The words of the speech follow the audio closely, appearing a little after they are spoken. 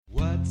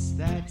What's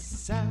that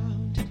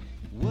sound?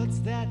 What's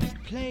that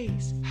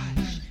place?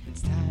 Hush,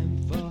 it's time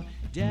for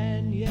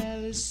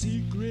Daniela's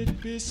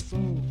Secret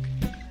Bespoke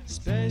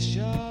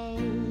special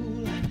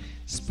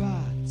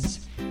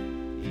spots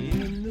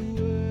in the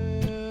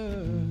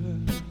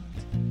world.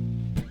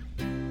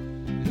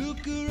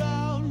 Look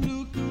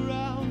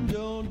around,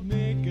 don't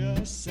make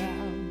a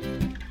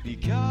sound,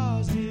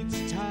 because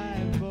it's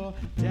time for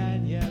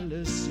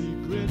Daniela's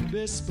Secret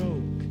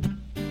Bespoke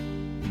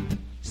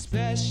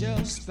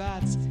special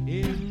spots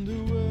in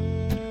the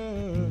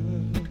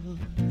world.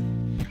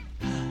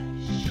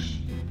 Hush.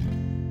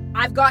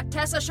 I've got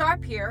Tessa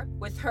Sharp here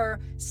with her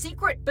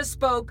secret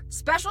bespoke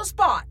special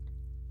spot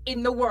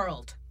in the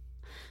world.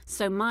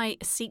 So my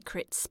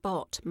secret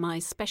spot, my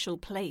special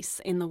place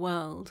in the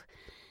world,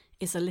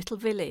 is a little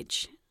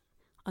village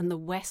on the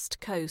west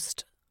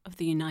coast of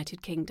the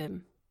United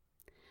Kingdom.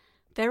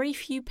 Very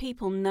few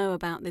people know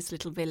about this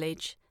little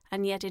village,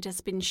 and yet it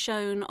has been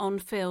shown on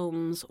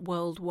films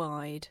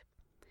worldwide.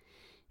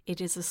 It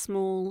is a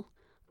small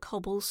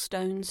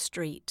cobblestone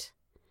street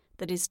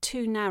that is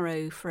too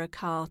narrow for a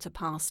car to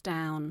pass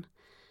down,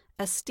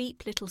 a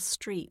steep little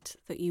street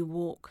that you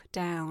walk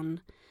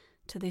down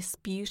to this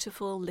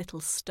beautiful little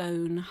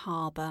stone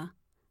harbour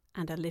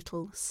and a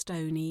little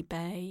stony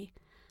bay.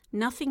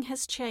 Nothing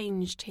has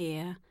changed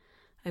here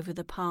over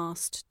the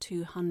past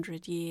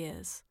 200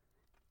 years.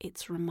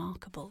 It's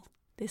remarkable.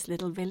 This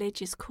little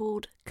village is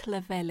called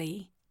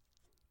Clovelly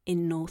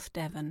in North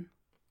Devon.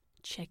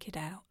 Check it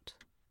out.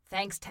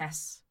 Thanks,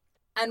 Tess.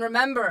 And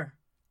remember,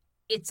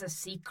 it's a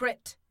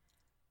secret.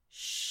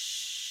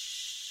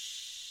 Shh.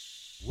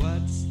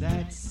 What's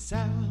that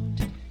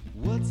sound?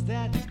 What's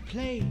that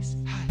place?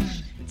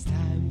 Hush, it's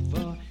time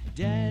for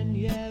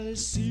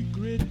Daniela's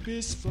Secret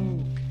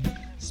Bespoke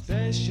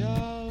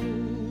special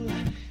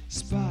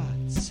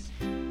spots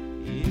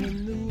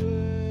in the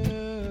world.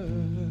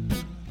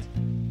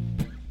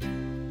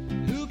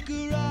 Look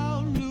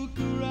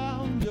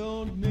around,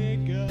 don't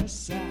make a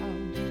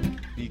sound,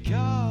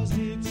 because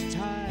it's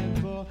time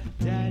for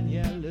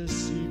Daniela's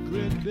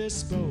Secret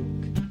Bespoke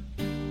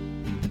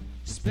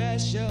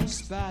special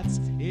spots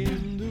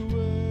in the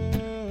world.